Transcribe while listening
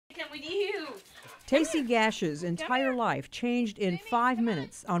with you. Tacey Gash's entire life changed in 5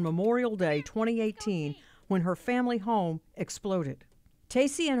 minutes on Memorial Day 2018 when her family home exploded.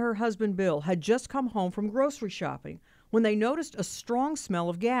 Tacey and her husband Bill had just come home from grocery shopping when they noticed a strong smell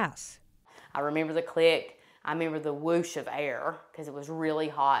of gas. I remember the click. I remember the whoosh of air because it was really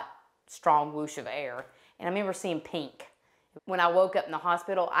hot, strong whoosh of air. And I remember seeing pink. When I woke up in the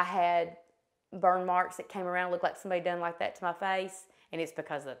hospital, I had burn marks that came around, looked like somebody done like that to my face. And it's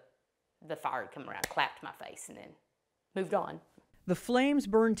because the fire had come around, clapped my face, and then moved on. The flames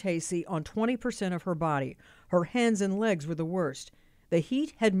burned Tacey on 20% of her body. Her hands and legs were the worst. The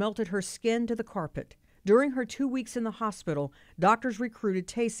heat had melted her skin to the carpet. During her 2 weeks in the hospital, doctors recruited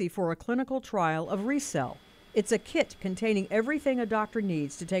Tacey for a clinical trial of ReCell. It's a kit containing everything a doctor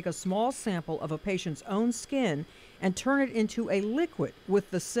needs to take a small sample of a patient's own skin and turn it into a liquid with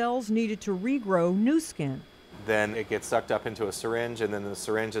the cells needed to regrow new skin. Then it gets sucked up into a syringe, and then the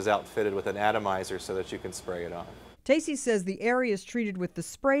syringe is outfitted with an atomizer so that you can spray it on. Tacey says the areas treated with the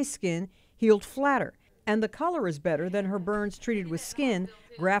spray skin healed flatter, and the color is better than her burns treated with skin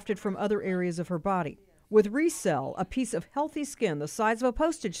grafted from other areas of her body. With ReCell, a piece of healthy skin the size of a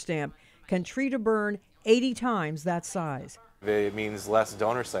postage stamp can treat a burn 80 times that size. It means less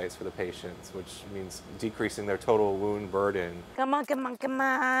donor sites for the patients, which means decreasing their total wound burden. Come on, come on, come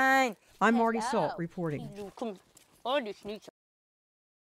on. I'm Marty Salt reporting.